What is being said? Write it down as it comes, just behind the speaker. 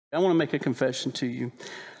I want to make a confession to you.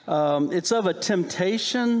 It's of a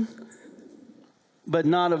temptation, but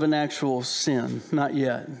not of an actual sin. Not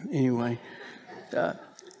yet, anyway.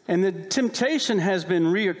 And the temptation has been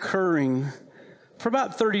reoccurring for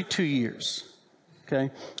about 32 years.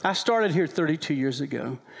 Okay, I started here 32 years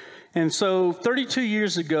ago. And so 32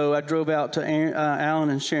 years ago, I drove out to Alan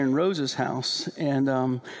and Sharon Rose's house,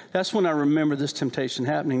 and that's when I remember this temptation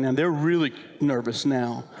happening. Now, they're really nervous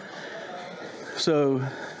now. So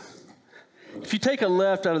if you take a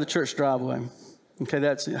left out of the church driveway, okay,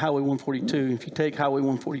 that's Highway 142. If you take Highway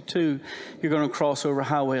 142, you're going to cross over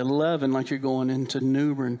Highway 11 like you're going into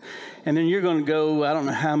New Bern. And then you're going to go, I don't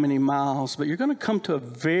know how many miles, but you're going to come to a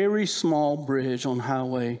very small bridge on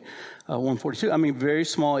Highway 142. I mean, very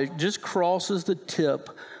small. It just crosses the tip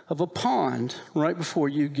of a pond right before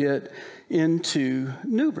you get into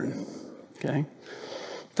New Bern, okay?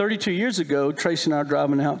 32 years ago, Tracy and I were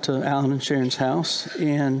driving out to Alan and Sharon's house,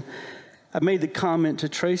 and I made the comment to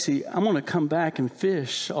Tracy, I'm going to come back and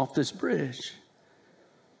fish off this bridge.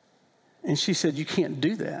 And she said, you can't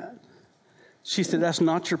do that. She said, that's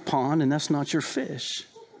not your pond and that's not your fish.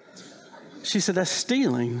 She said, that's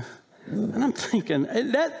stealing. And I'm thinking,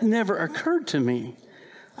 that never occurred to me.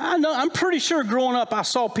 I'm pretty sure growing up I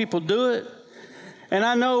saw people do it.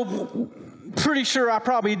 And pretty sure I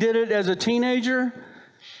probably did it as a teenager.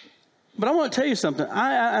 But I want to tell you something,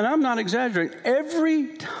 and I'm not exaggerating.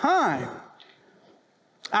 Every time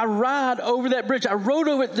I ride over that bridge, I rode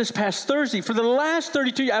over it this past Thursday. For the last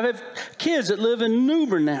 32 years, I have kids that live in New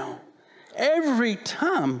Bern now. Every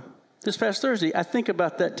time this past Thursday, I think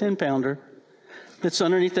about that 10-pounder that's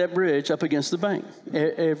underneath that bridge up against the bank.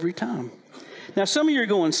 Every time. Now, some of you are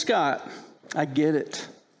going, Scott, I get it.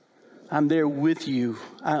 I'm there with you.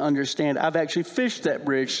 I understand. I've actually fished that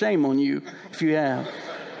bridge. Shame on you if you have.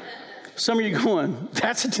 Some of you going,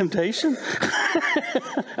 that's a temptation?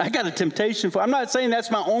 I got a temptation I'm not saying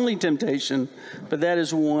that's my only temptation, but that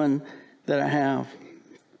is one that I have.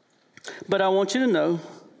 But I want you to know,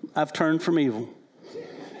 I've turned from evil.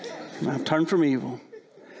 I've turned from evil.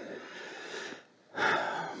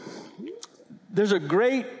 There's a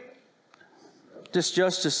great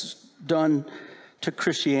disjustice done to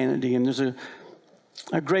Christianity, and there's a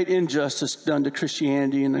great injustice done to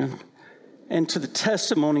Christianity and to the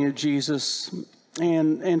testimony of Jesus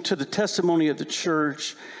and to the testimony of the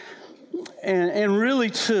church and really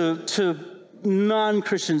to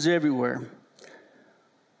non-Christians everywhere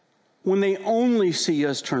when they only see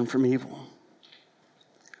us turn from evil.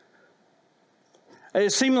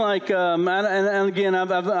 It seemed like, and again,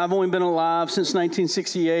 I've only been alive since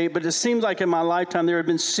 1968, but it seems like in my lifetime there have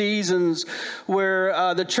been seasons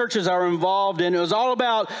where the churches are involved in. It was all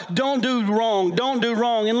about don't do wrong.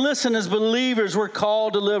 And listen, as believers, we're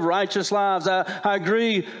called to live righteous lives. I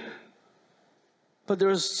agree. But there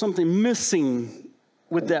was something missing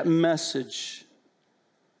with that message.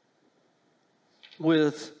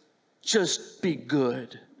 With just be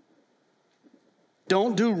good.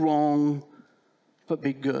 Don't do wrong, but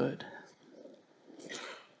be good.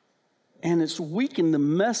 And it's weakened the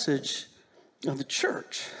message of the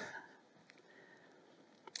church.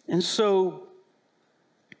 And so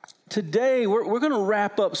today we're going to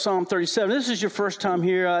wrap up Psalm 37. This is your first time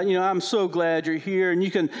here. I'm so glad you're here, and you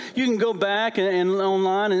can go back and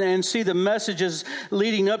online and see the messages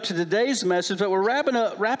leading up to today's message. But we're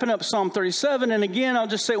wrapping up Psalm 37. And again, I'll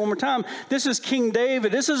just say it one more time. This is King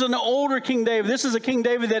David. This is an older King David. This is a King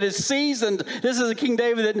David that is seasoned. This is a King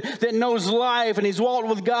David that knows life, and he's walked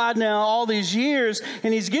with God now all these years,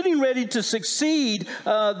 and he's getting ready to succeed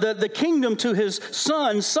the kingdom to his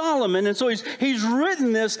son Solomon. And so he's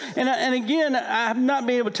written this. And again, I have not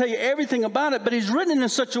been able to tell you everything about it, but he's written it in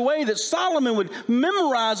such a way that Solomon would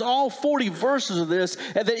memorize all 40 verses of this,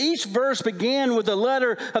 and that each verse began with a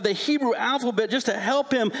letter of the Hebrew alphabet just to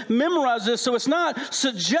help him memorize this. So it's not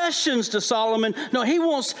suggestions to Solomon. No, he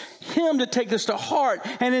wants him to take this to heart.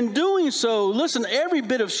 And in doing so, listen, every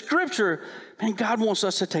bit of Scripture, man, God wants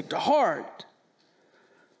us to take to heart.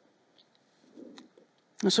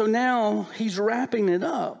 And so now he's wrapping it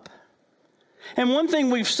up. And one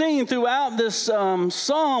thing we've seen throughout this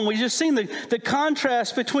psalm, we've just seen the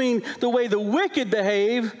contrast between the way the wicked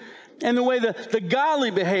behave and the way the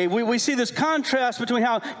godly behave. We see this contrast between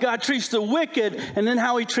how God treats the wicked and then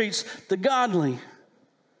how he treats the godly.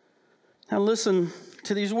 Now listen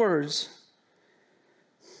to these words.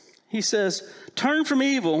 He says, turn from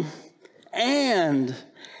evil and.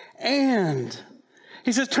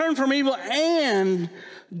 He says, turn from evil and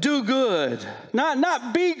do good.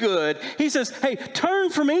 Not be good. He says, hey, turn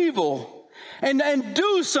from evil and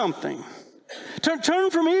do something. Turn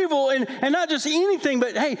from evil and not just anything,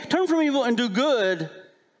 but hey, turn from evil and do good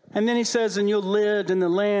And then he says, and you'll live in the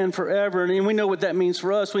land forever. And we know what that means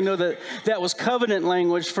for us. We know that that was covenant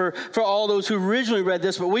language for all those who originally read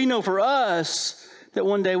this. But we know for us that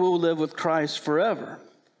one day we'll live with Christ forever.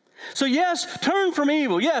 So yes, turn from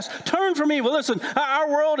evil. Yes, turn from evil. Listen,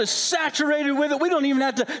 our world is saturated with it. We don't even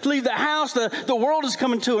have to leave the house. The world is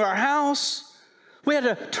coming to our house. We had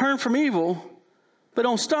to turn from evil, but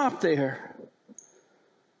don't stop there.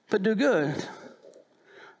 But do good.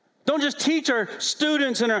 Don't just teach our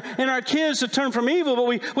students and our kids to turn from evil, but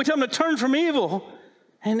we tell them to turn from evil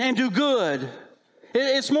and do good.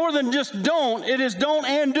 It's more than just don't. It is don't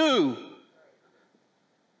and do.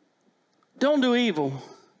 Don't do evil,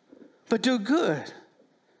 but do good.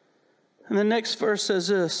 And the next verse says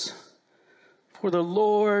this, for the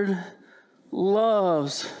Lord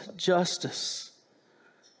loves justice.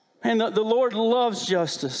 And the Lord loves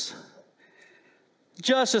justice.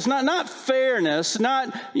 Justice, not fairness,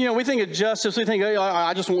 not, we think of justice, we think,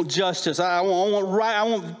 I just want justice. I want right, I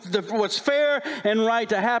want what's fair and right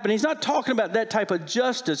to happen. He's not talking about that type of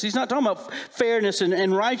justice. He's not talking about fairness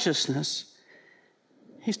and righteousness.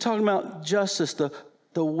 He's talking about justice,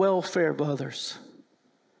 the welfare of others.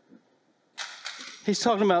 He's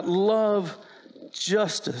talking about love,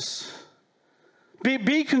 justice.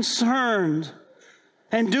 Be concerned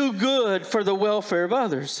and do good for the welfare of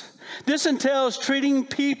others. This entails treating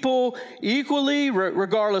people equally,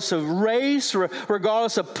 regardless of race,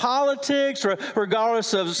 regardless of politics,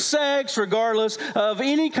 regardless of sex, regardless of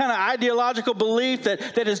any kind of ideological belief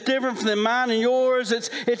that is different from mine and yours.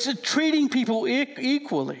 It's treating people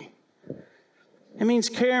equally. It means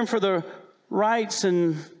caring for the rights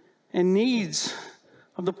and needs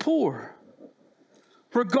of the poor,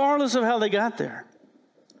 regardless of how they got there.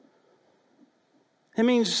 It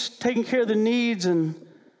means taking care of the needs and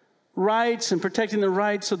rights and protecting the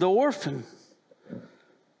rights of the orphan,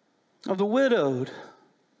 of the widowed,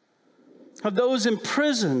 of those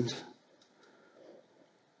imprisoned,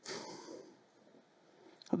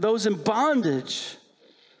 of those in bondage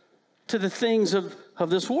to the things of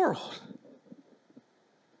this world.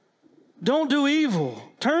 Don't do evil.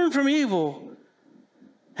 Turn from evil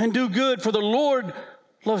and do good, for the Lord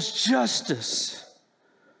loves justice.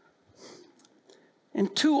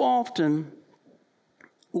 And too often,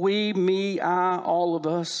 we, me, I, all of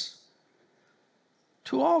us,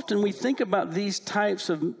 too often we think about these types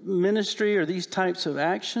of ministry or these types of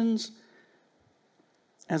actions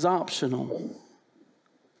as optional.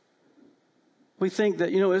 We think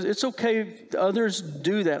that, it's okay if others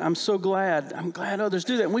do that. I'm glad others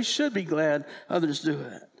do that. And we should be glad others do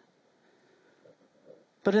it.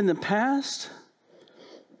 But in the past,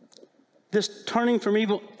 this turning from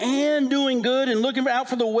evil and doing good and looking out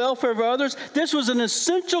for the welfare of others, this was an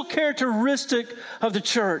essential characteristic of the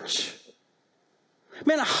church.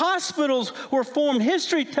 Man, hospitals were formed.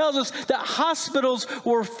 History tells us that hospitals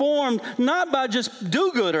were formed not by just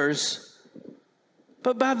do-gooders,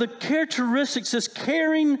 but by the characteristics, this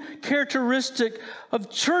caring characteristic of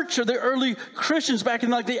church of the early Christians back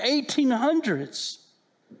in the 1800s.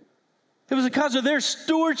 It was because of their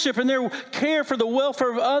stewardship and their care for the welfare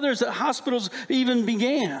of others that hospitals even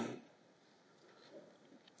began.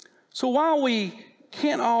 So while we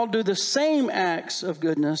can't all do the same acts of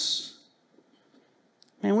goodness,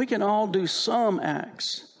 we can all do some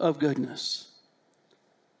acts of goodness.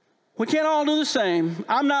 We can't all do the same.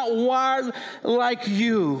 I'm not wired like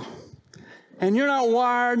you, and you're not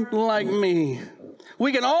wired like me.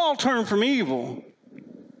 We can all turn from evil.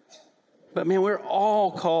 But we're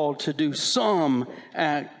all called to do some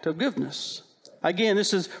act of goodness. Again,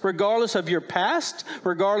 this is regardless of your past,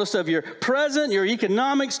 regardless of your present, your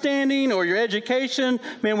economic standing, or your education.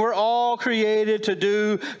 We're all created to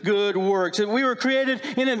do good works. We were created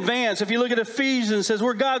in advance. If you look at Ephesians, it says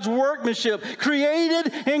we're God's workmanship,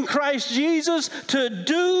 created in Christ Jesus to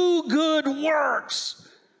do good works,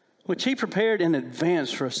 which He prepared in advance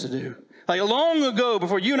for us to do. Like long ago,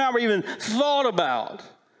 before you and I were even thought about.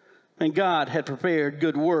 And God had prepared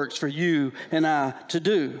good works for you and I to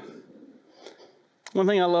do. One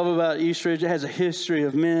thing I love about Eastridge, it has a history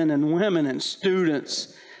of men and women and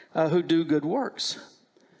students who do good works.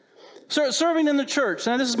 Serving in the church.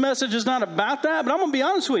 Now, this message is not about that, but I'm going to be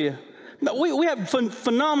honest with you. We have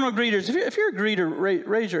phenomenal greeters. If you're a greeter,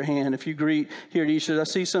 raise your hand if you greet here at Eastridge. I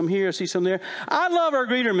see some here, I see some there. I love our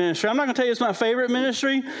greeter ministry. I'm not going to tell you it's my favorite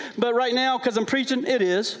ministry, but right now, because I'm preaching, it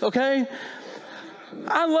is, okay?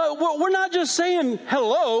 We're not just saying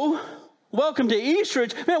hello, welcome to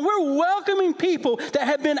Eastridge. We're welcoming people that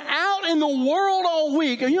have been out in the world all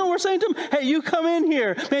week. And we're saying to them, hey, you come in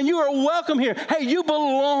here. You are welcome here. Hey, you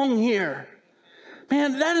belong here.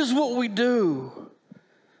 That is what we do.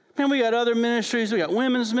 Man, we got other ministries. We got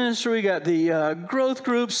women's ministry. We got the growth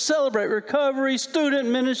groups, Celebrate Recovery, student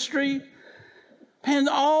ministry. Man,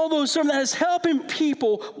 all those something that is helping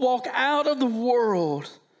people walk out of the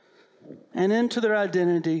world and into their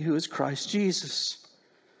identity, who is Christ Jesus.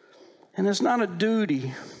 And it's not a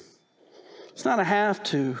duty. It's not a have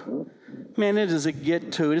to. Man, it is a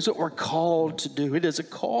get to. It is what we're called to do. It is a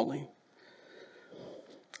calling.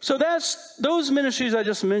 So that's those ministries I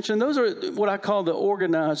just mentioned. Those are what I call the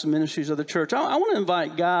organized ministries of the church. I want to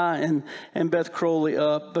invite Guy and Beth Crowley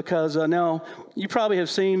up because now you probably have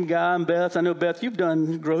seen Guy and Beth. I know, Beth, you've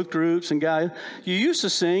done growth groups, and Guy, you used to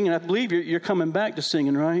sing, and I believe you're coming back to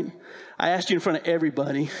singing, right? I asked you in front of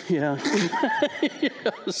everybody. Yeah.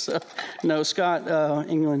 So, no, Scott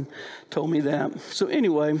England told me that. So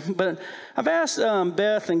anyway, but I've asked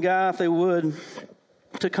Beth and Guy if they would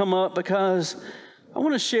to come up because I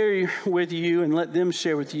want to share with you and let them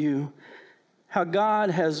share with you how God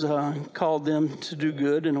has called them to do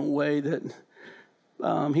good in a way that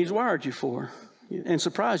He's wired you for and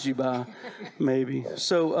surprised you by, maybe.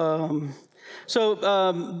 So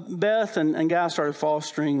Beth and Guy started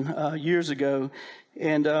fostering years ago,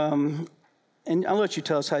 and I'll let you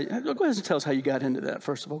tell us how. Go ahead and tell us how you got into that.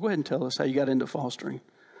 First of all, go ahead and tell us how you got into fostering.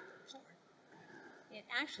 It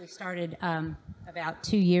actually started about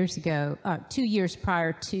 2 years ago, 2 years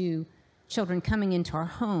prior to children coming into our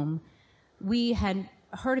home. We had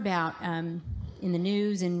heard about in the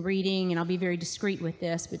news and reading, and I'll be very discreet with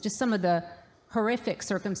this, but just some of the horrific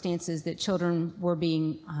circumstances that children were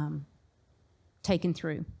being taken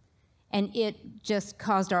through. And it just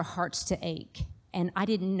caused our hearts to ache. And I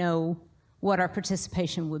didn't know what our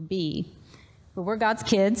participation would be. But we're God's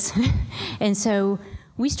kids. And so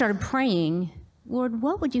we started praying, Lord,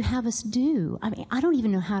 what would you have us do? I mean, I don't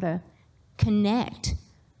even know how to connect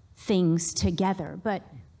things together. But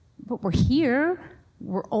we're here.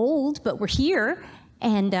 We're old, but we're here.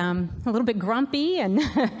 And a little bit grumpy and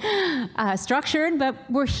structured, but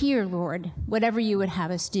we're here, Lord, whatever you would have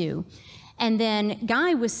us do. And then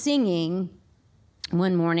Guy was singing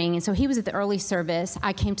one morning, and so he was at the early service.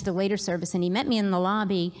 I came to the later service, and he met me in the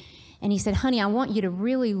lobby, and he said, honey, I want you to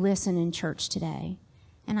really listen in church today.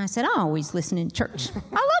 And I said, I always listen in church.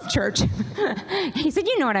 I love church. He said,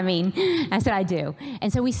 you know what I mean. I said, I do.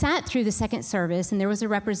 And so we sat through the second service, and there was a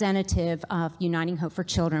representative of Uniting Hope for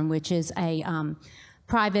Children, which is a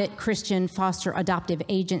private Christian foster adoptive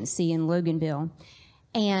agency in Loganville.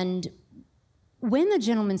 And when the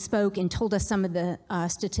gentleman spoke and told us some of the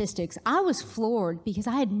statistics, I was floored because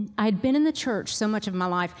I had been in the church so much of my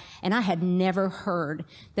life, and I had never heard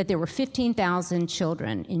that there were 15,000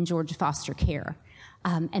 children in Georgia foster care,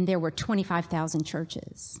 and there were 25,000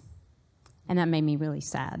 churches, and that made me really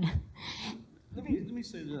sad. Let me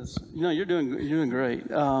say this. You know, you're doing great.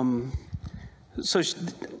 So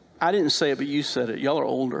I didn't say it, but you said it. Y'all are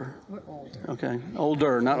older. We're older. Okay,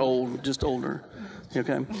 older, not old, just older.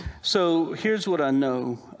 Okay, so here's what I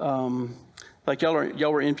know. Like y'all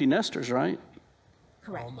were empty nesters, right?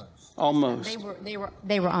 Correct. Almost.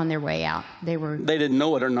 They were on their way out. They didn't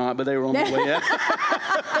know it or not, but they were on their way out.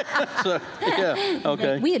 So, yeah.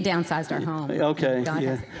 Okay. We had downsized our home. Okay.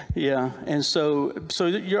 Yeah. And so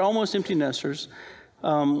you're almost empty nesters.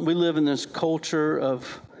 We live in this culture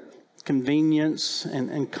of convenience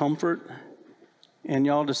and comfort, and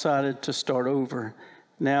y'all decided to start over.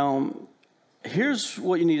 Now, here's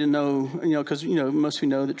what you need to know, because, most of you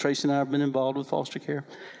know that Tracy and I have been involved with foster care.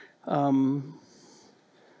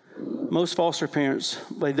 Most foster parents,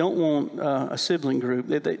 they don't want a sibling group.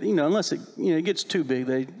 They unless it gets too big,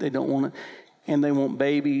 they don't want it. And they want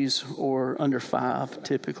babies or under 5,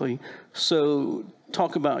 typically. So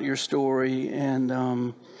talk about your story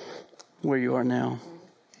and where you are now.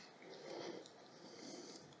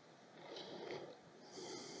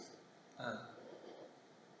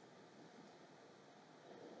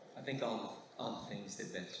 I think all the things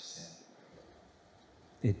that Beth just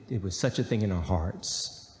said. It was such a thing in our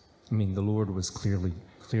hearts. I mean, the Lord was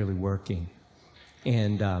clearly working.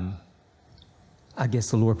 And I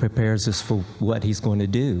guess the Lord prepares us for what He's going to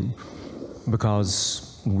do,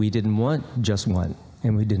 because we didn't want just one,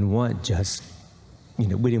 and we didn't want just, we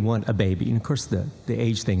didn't want a baby. And of course, the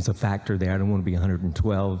age thing's a factor there. I don't want to be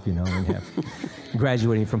 112, and have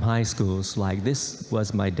graduating from high school. It's like, this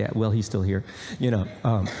was my dad. Well, he's still here,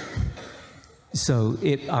 So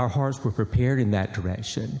our hearts were prepared in that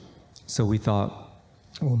direction. So we thought,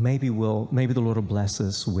 well, maybe the Lord will bless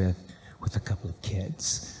us with a couple of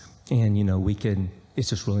kids. And, it's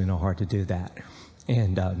just really in our heart to do that.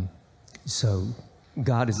 And so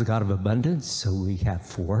God is a God of abundance. So we have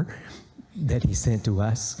 4 that He sent to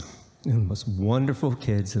us, and the most wonderful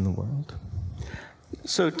kids in the world.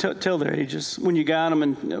 So tell their ages when you got them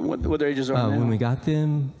and what their ages are now. When we got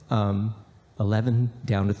them, 11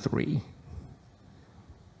 down to 3.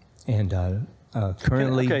 And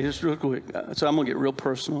currently... Okay, just real quick. So I'm going to get real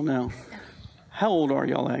personal now. How old are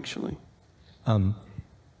y'all actually? I'm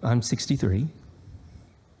 63.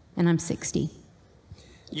 And I'm 60.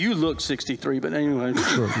 You look 63, but anyway.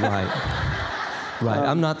 Sure, right.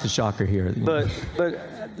 I'm not the shocker here. But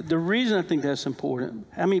the reason I think that's important,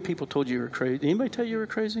 how many people told you were crazy? Did anybody tell you were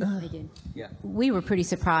crazy? They did. Yeah. We were pretty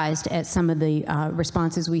surprised at some of the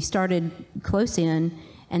responses. We started close in,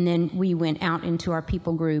 and then we went out into our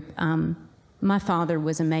people group. My father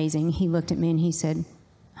was amazing. He looked at me and he said,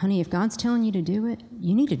 honey, if God's telling you to do it,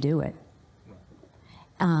 you need to do it.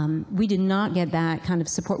 We did not get that kind of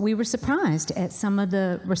support. We were surprised at some of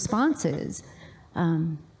the responses.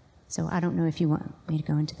 So I don't know if you want me to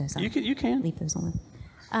go into those. You can. Leave those alone.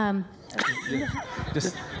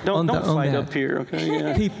 Just Don't on fight that. up here, okay?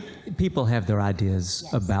 Yeah. People have their ideas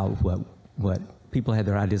about what people had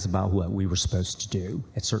their ideas about what we were supposed to do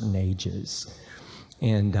at certain ages,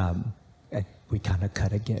 and we kind of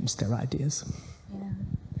cut against their ideas.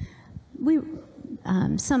 Yeah.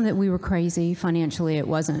 Some that we were crazy financially. It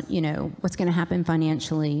wasn't, what's going to happen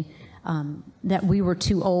financially. That we were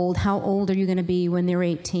too old. How old are you going to be when they're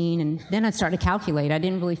 18? And then I'd start to calculate. I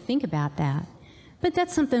didn't really think about that. But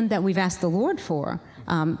that's something that we've asked the Lord for.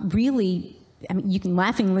 Really, I mean, you can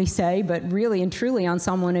laughingly say, but really and truly on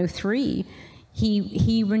Psalm 103,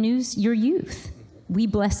 He renews your youth. We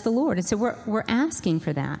bless the Lord. And so we're asking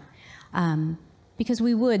for that. Because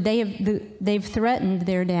we would. They've threatened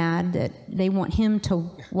their dad that they want him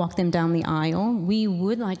to walk them down the aisle. We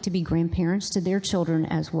would like to be grandparents to their children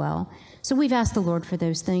as well. So we've asked the Lord for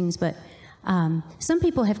those things. But some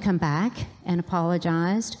people have come back and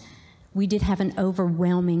apologized. We did have an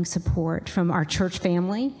overwhelming support from our church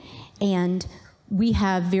family. And we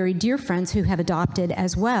have very dear friends who have adopted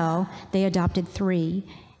as well. They adopted 3.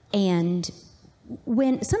 And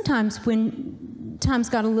sometimes when times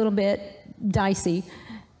got a little bit dicey,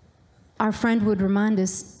 our friend would remind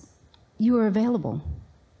us, you are available.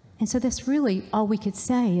 And so that's really all we could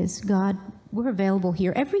say is, God, we're available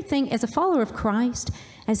here. Everything, as a follower of Christ,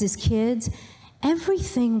 as his kids,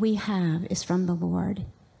 everything we have is from the Lord.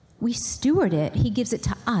 We steward it. He gives it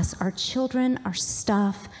to us, our children, our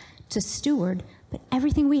stuff to steward, but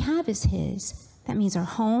everything we have is his. That means our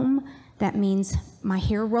home. That means my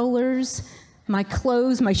hair rollers, my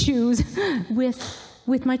clothes, my shoes,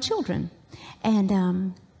 with my children.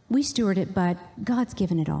 And we steward it, but God's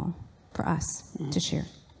given it all for us to share.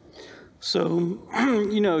 So,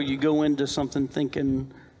 you go into something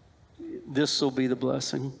thinking this will be the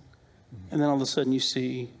blessing. And then all of a sudden you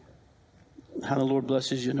see how the Lord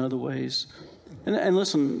blesses you in other ways. And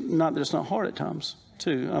listen, not that it's not hard at times,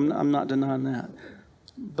 too. I'm not denying that.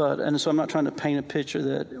 And so I'm not trying to paint a picture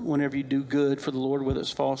that whenever you do good for the Lord, whether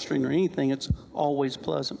it's fostering or anything, it's always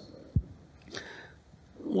pleasant.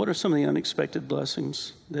 What are some of the unexpected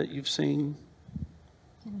blessings that you've seen?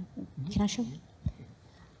 Can I show you?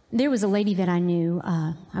 There was a lady that I knew.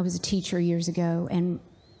 I was a teacher years ago, and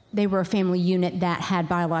they were a family unit that had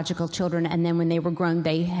biological children, and then when they were grown,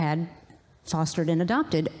 they had fostered and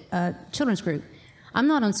adopted a children's group. I'm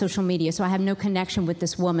not on social media, so I have no connection with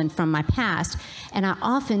this woman from my past, and I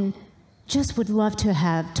often just would love to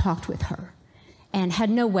have talked with her and had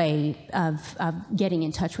no way of getting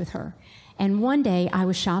in touch with her. And one day I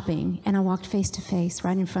was shopping and I walked face to face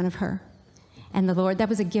right in front of her. And that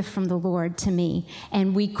was a gift from the Lord to me.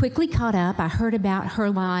 And we quickly caught up. I heard about her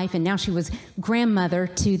life, and now she was grandmother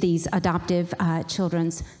to these adoptive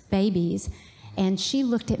children's babies. And she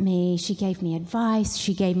looked at me, she gave me advice,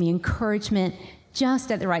 she gave me encouragement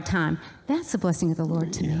just at the right time. That's the blessing of the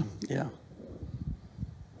Lord to me. Yeah.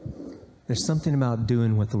 There's something about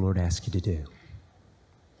doing what the Lord asks you to do.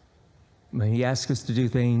 He asks us to do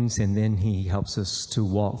things, and then he helps us to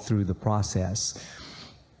walk through the process.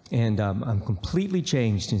 And I'm completely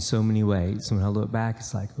changed in so many ways. When I look back,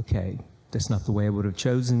 it's like, okay, that's not the way I would have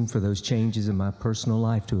chosen for those changes in my personal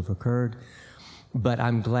life to have occurred. But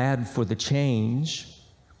I'm glad for the change.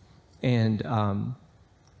 And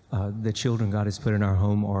the children God has put in our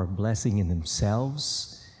home are a blessing in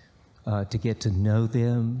themselves, to get to know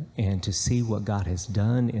them and to see what God has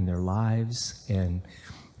done in their lives, and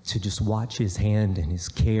to just watch his hand and his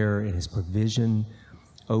care and his provision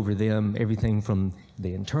over them, everything from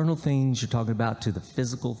the internal things you're talking about to the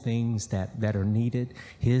physical things that are needed,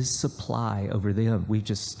 his supply over them. We've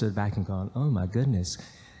just stood back and gone, oh my goodness,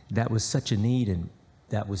 that was such a need, and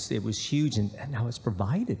it was huge, and now it's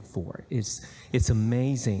provided for. It's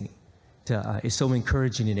amazing. It's so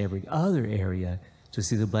encouraging in every other area to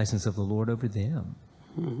see the blessings of the Lord over them.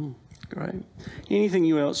 Great. Anything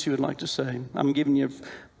else you would like to say? I'm giving you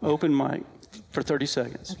open mic for 30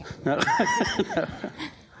 seconds. Okay. No.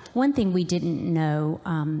 One thing we didn't know,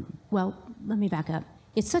 well, let me back up.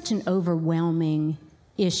 It's such an overwhelming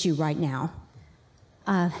issue right now.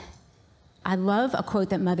 I love a quote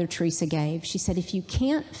that Mother Teresa gave. She said, if you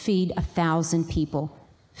can't feed 1,000 people,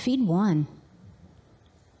 feed one.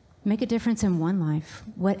 Make a difference in one life.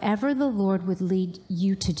 Whatever the Lord would lead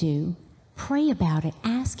you to do, pray about it.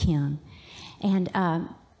 Ask Him. And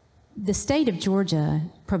the state of Georgia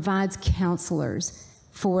provides counselors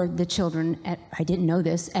for the children, I didn't know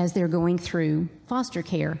this, as they're going through foster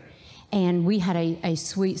care. And we had a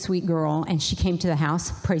sweet, sweet girl, and she came to the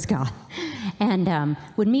house, praise God, and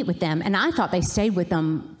would meet with them. And I thought they stayed with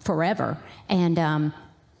them forever. And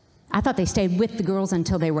I thought they stayed with the girls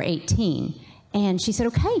until they were 18. And she said,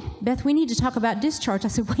 okay, Beth, we need to talk about discharge. I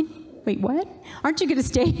said, wait, what? Aren't you going to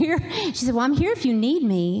stay here? She said, well, I'm here if you need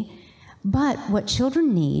me. But what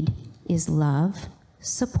children need is love,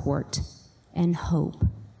 support, and hope.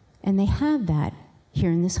 And they have that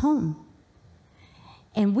here in this home.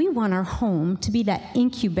 And we want our home to be that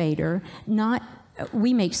incubator,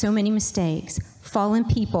 we make so many mistakes, fallen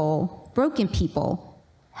people, broken people,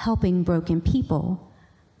 helping broken people,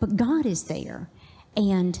 but God is there.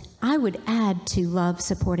 And I would add to love,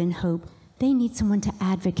 support, and hope, they need someone to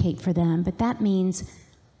advocate for them, but that means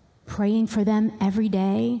praying for them every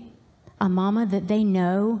day. A mama that they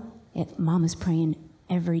know, Mama's praying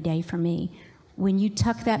every day for me. When you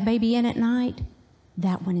tuck that baby in at night,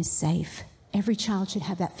 that one is safe. Every child should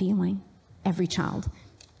have that feeling. Every child.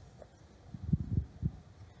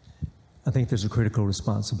 I think there's a critical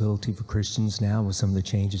responsibility for Christians now with some of the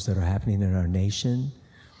changes that are happening in our nation.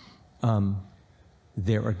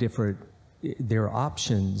 There are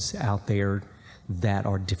options out there that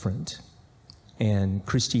are different. And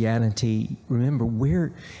Christianity,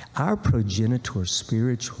 remember, our progenitors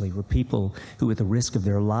spiritually were people who, at the risk of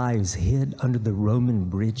their lives, hid under the Roman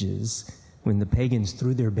bridges when the pagans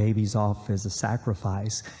threw their babies off as a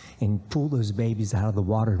sacrifice and pulled those babies out of the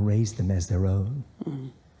water and raised them as their own. Mm-hmm.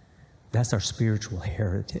 That's our spiritual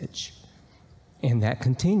heritage. And that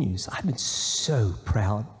continues. I've been so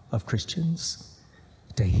proud of Christians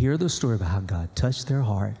to hear the story about how God touched their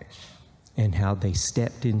heart and how they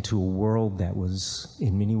stepped into a world that was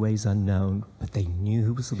in many ways unknown, but they knew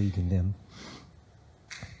who was leading them.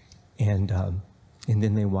 And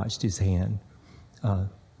then they watched His hand.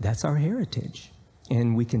 That's our heritage,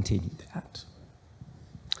 and we continue that.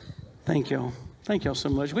 Thank y'all. Thank y'all so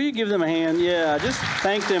much. Will you give them a hand? Yeah, just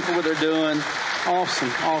thank them for what they're doing. Awesome.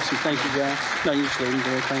 Thank you, guys. No, you just let them do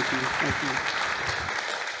it. Thank you.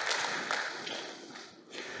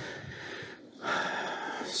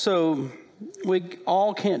 So we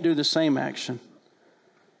all can't do the same action,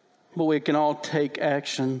 but we can all take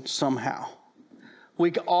action somehow.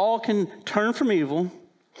 We all can turn from evil,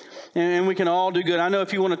 and we can all do good. I know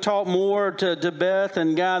if you want to talk more to Beth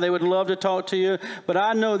and Guy, they would love to talk to you. But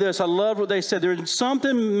I know this. I love what they said. There's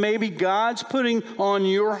something maybe God's putting on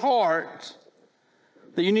your heart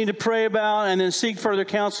that you need to pray about and then seek further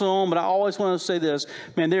counsel on. But I always want to say this.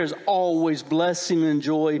 Man, there's always blessing and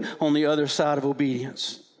joy on the other side of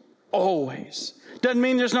obedience. Always. Doesn't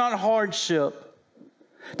mean there's not hardship.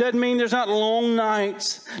 Doesn't mean there's not long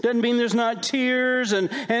nights. Doesn't mean there's not tears and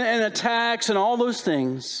attacks and all those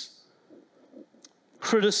things.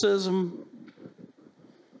 Criticism.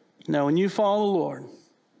 No, when you follow the Lord,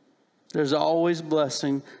 there's always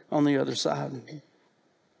blessing on the other side.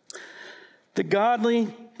 The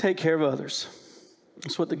godly take care of others.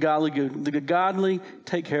 That's what the godly do. The godly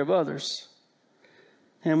take care of others.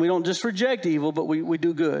 And we don't just reject evil, but we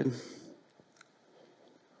do good.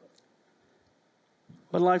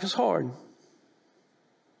 But life is hard.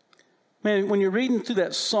 Man, when you're reading through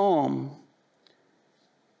that psalm,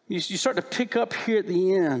 you start to pick up here at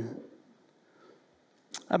the end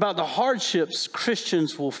about the hardships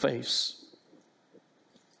Christians will face.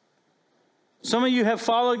 Some of you have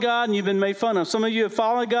followed God and you've been made fun of. Some of you have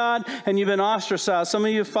followed God and you've been ostracized. Some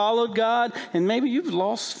of you have followed God and maybe you've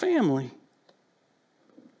lost family.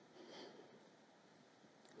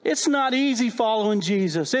 It's not easy following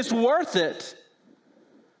Jesus. It's worth it.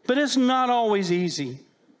 But it's not always easy.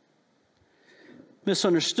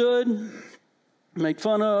 Misunderstood, made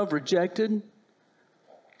fun of, rejected.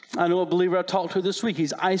 I know a believer I talked to this week.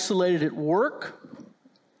 He's isolated at work.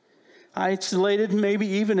 Isolated maybe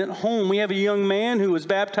even at home. We have a young man who was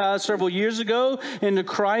baptized several years ago into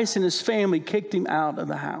Christ, and his family kicked him out of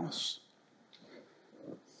the house.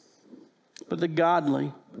 But the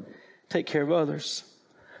godly take care of others.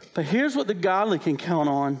 But here's what the godly can count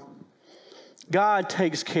on. God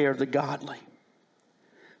takes care of the godly.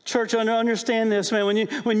 Church, understand this, man.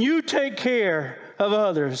 When you take care of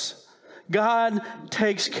others, God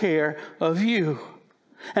takes care of you.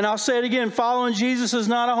 And I'll say it again, following Jesus is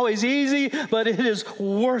not always easy, but it is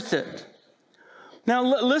worth it. Now,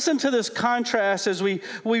 listen to this contrast as we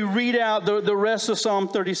read out the rest of Psalm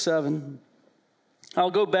 37.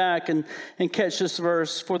 I'll go back and catch this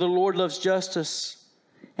verse. For the Lord loves justice,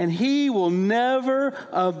 and he will never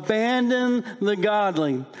abandon the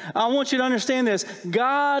godly. I want you to understand this.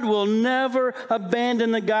 God will never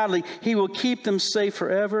abandon the godly. He will keep them safe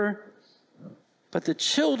forever. But the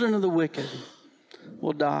children of the wicked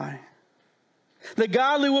will die. The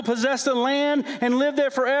godly will possess the land and live there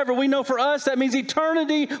forever. We know for us that means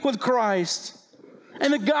eternity with Christ.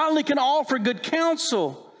 And the godly can offer good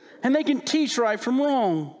counsel, and they can teach right from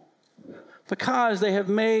wrong because they have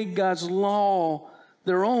made God's law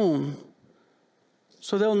their own,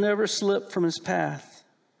 so they'll never slip from his path.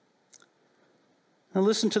 Now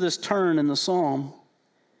listen to this turn in the psalm.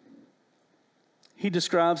 He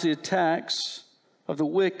describes the attacks of the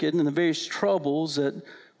wicked and the various troubles that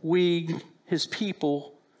we, his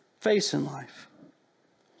people, face in life.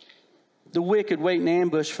 The wicked wait in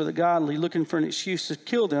ambush for the godly, looking for an excuse to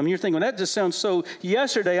kill them. You're thinking, well, that just sounds so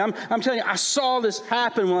yesterday. I'm telling you, I saw this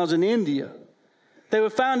happen when I was in India. They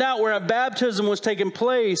would find out where a baptism was taking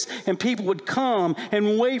place, and people would come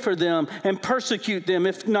and wait for them and persecute them,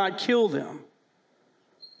 if not kill them.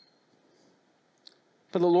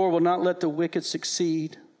 But the Lord will not let the wicked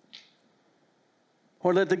succeed,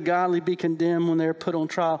 or let the godly be condemned when they're put on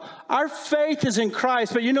trial. Our faith is in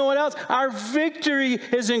Christ, but you know what else? Our victory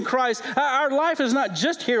is in Christ. Our life is not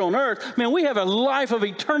just here on earth. Man, we have a life of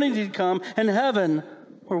eternity to come in heaven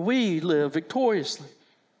where we live victoriously.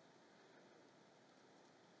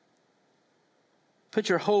 Put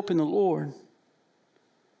your hope in the Lord.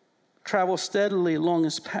 Travel steadily along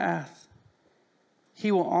his path.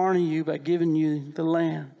 He will honor you by giving you the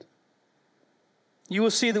land. You will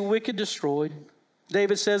see the wicked destroyed.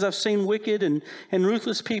 David says, I've seen wicked and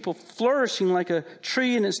ruthless people flourishing like a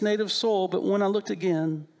tree in its native soil, but when I looked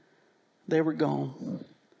again, they were gone.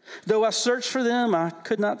 Though I searched for them, I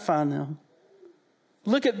could not find them.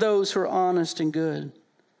 Look at those who are honest and good,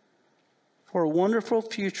 for a wonderful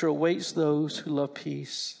future awaits those who love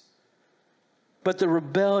peace. But the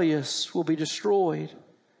rebellious will be destroyed.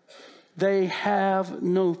 They have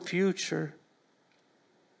no future.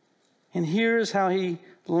 And here's how he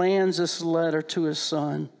lands this letter to his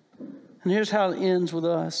son. And here's how it ends with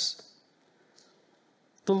us.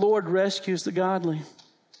 The Lord rescues the godly.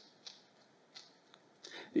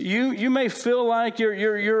 You may feel like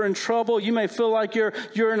you're in trouble. You may feel like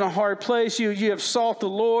you're in a hard place. You have sought the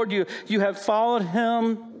Lord. You have followed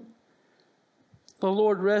him. The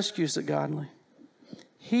Lord rescues the godly.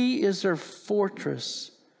 He is their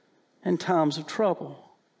fortress in times of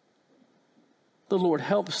trouble. The Lord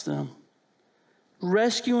helps them,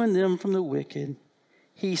 rescuing them from the wicked.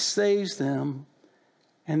 He saves them,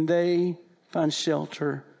 and they find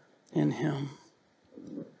shelter in him.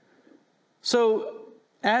 So,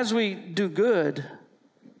 as we do good,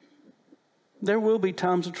 there will be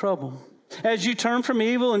times of trouble. As you turn from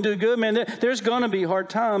evil and do good, man, there's going to be hard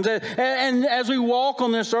times. And as we walk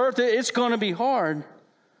on this earth, it's going to be hard.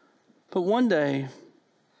 But one day,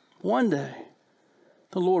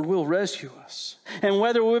 the Lord will rescue us. And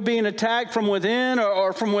whether we're being attacked from within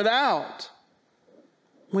or from without,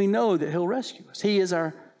 we know that he'll rescue us. He is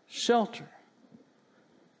our shelter.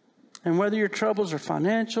 And whether your troubles are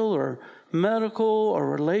financial or medical or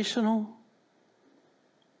relational,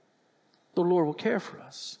 the Lord will care for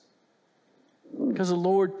us, because the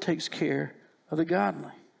Lord takes care of the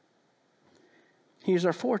godly. He is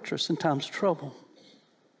our fortress in times of trouble.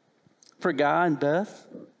 For Guy and Beth,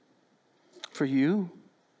 for you,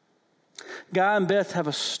 Guy and Beth have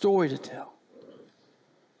a story to tell.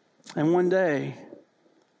 And one day,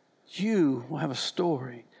 you will have a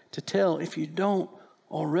story to tell if you don't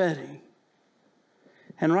already.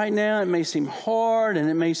 And right now, it may seem hard, and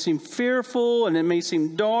it may seem fearful, and it may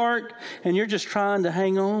seem dark, and you're just trying to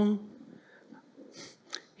hang on.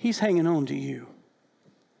 He's hanging on to you.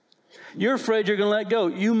 You're afraid you're going to let go.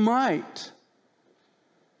 You might.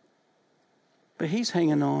 But he's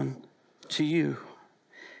hanging on to you.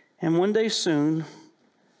 And one day soon,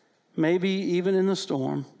 maybe even in the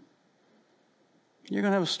storm, you're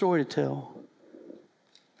going to have a story to tell.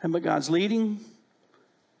 About God's leading,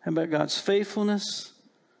 about God's faithfulness,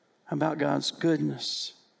 about God's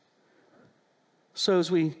goodness. So as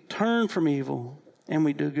we turn from evil and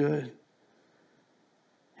we do good,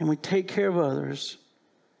 and we take care of others,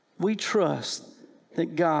 we trust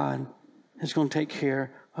that God is going to take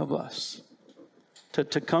care of us.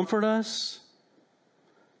 To comfort us,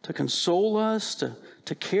 to console us,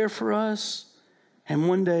 to care for us. And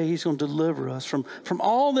one day he's going to deliver us from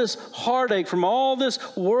all this heartache, from all this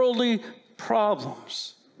worldly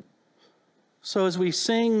problems. So as we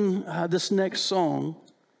sing this next song,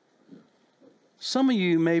 some of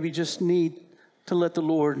you maybe just need to let the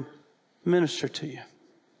Lord minister to you.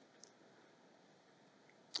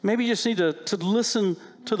 Maybe you just need to listen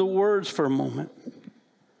to the words for a moment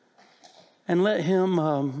and let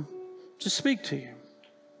him just speak to you.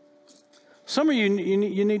 Some of you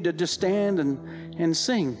need to just stand and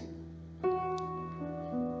sing.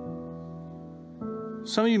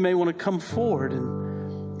 Some of you may want to come forward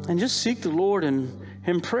and just seek the Lord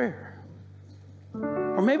in prayer.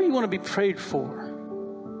 Or maybe you want to be prayed for.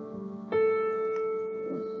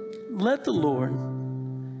 Let the Lord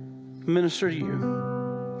minister to you.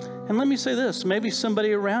 And let me say this, maybe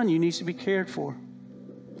somebody around you needs to be cared for.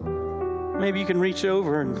 Maybe you can reach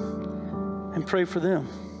over and pray for them.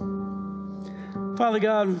 Father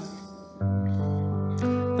God,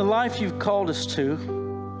 the life you've called us to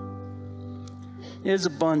is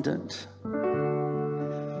abundant.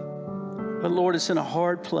 But Lord, it's in a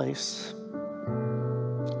hard place.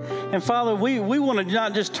 And Father, we want to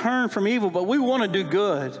not just turn from evil, but we want to do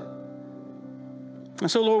good. And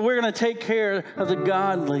so, Lord, we're going to take care of the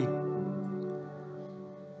godly.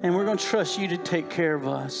 And we're going to trust you to take care of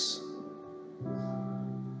us.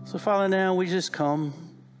 So, Father, now we just come.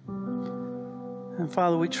 And,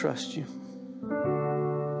 Father, we trust you.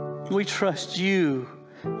 We trust you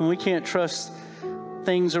when we can't trust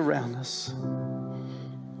things around us.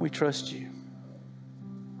 We trust you.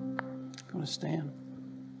 I'm going to stand.